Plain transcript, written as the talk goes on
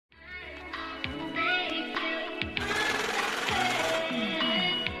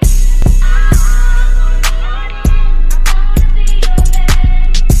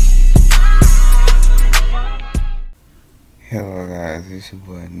it's your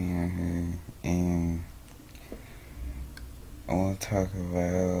boy Neon here, and I want to talk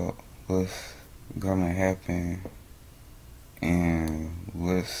about what's gonna happen and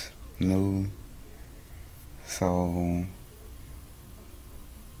what's new. So,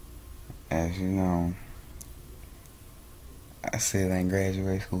 as you know, I still ain't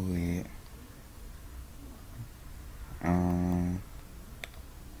graduate school yet.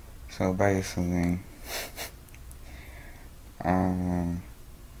 So basically, I'm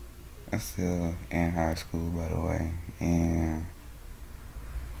still in high school, by the way, and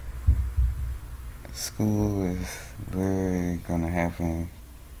school is literally gonna happen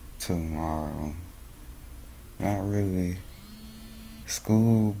tomorrow. Not really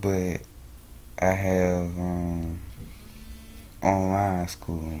school, but I have online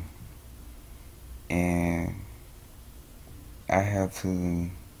school, and I have to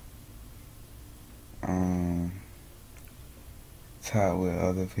talk with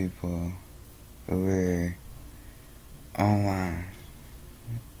other people who are online,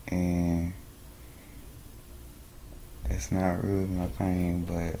 and it's not really my thing,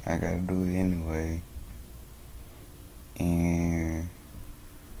 but I gotta do it anyway. And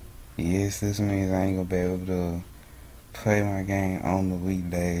yes, this means I ain't gonna be able to play my game on the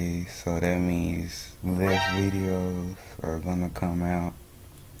weekdays, so that means less videos are gonna come out.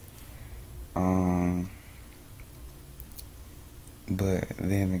 But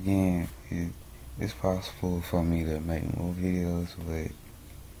then again, it's possible for me to make more videos, but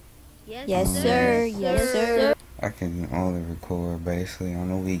Yes, sir. Yes, sir. I can only record basically on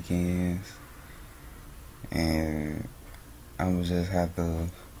the weekends, and I'm gonna just have to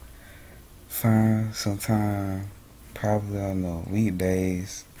find some time, probably on the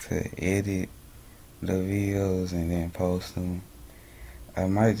weekdays, to edit the videos and then post them. I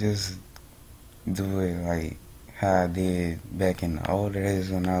might just do it like how I did back in the old days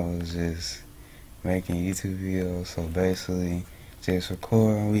when I was just making YouTube videos. So basically, just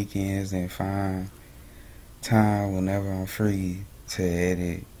record on weekends and find time whenever I'm free to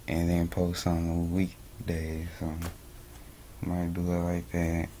edit and then post on the weekdays. So I might do it like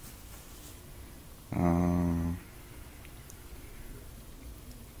that.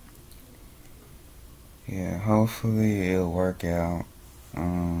 Yeah, hopefully it'll work out.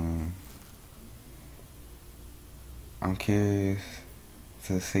 I'm curious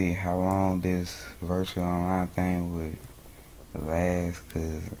to see how long this virtual online thing would last,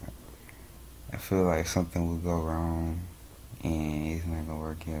 because I feel like something would go wrong and it's not gonna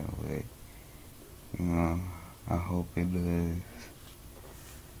work out. But I hope it does.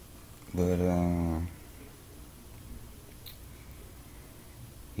 But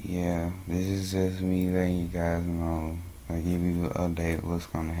yeah, this is just me letting you guys know, like, give you an update of what's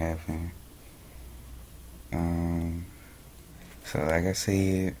gonna happen. So like I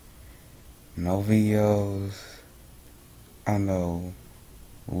said, no videos. I know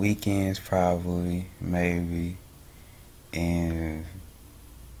weekends probably, maybe, and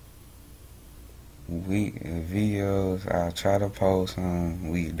videos I'll try to post on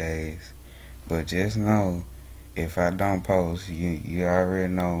weekdays. But just know, if I don't post, you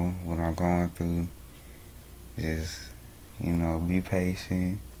already know what I'm going through. Just, be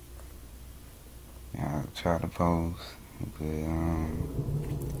patient. I'll try to post. But,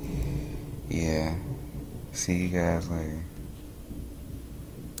 yeah. See you guys later.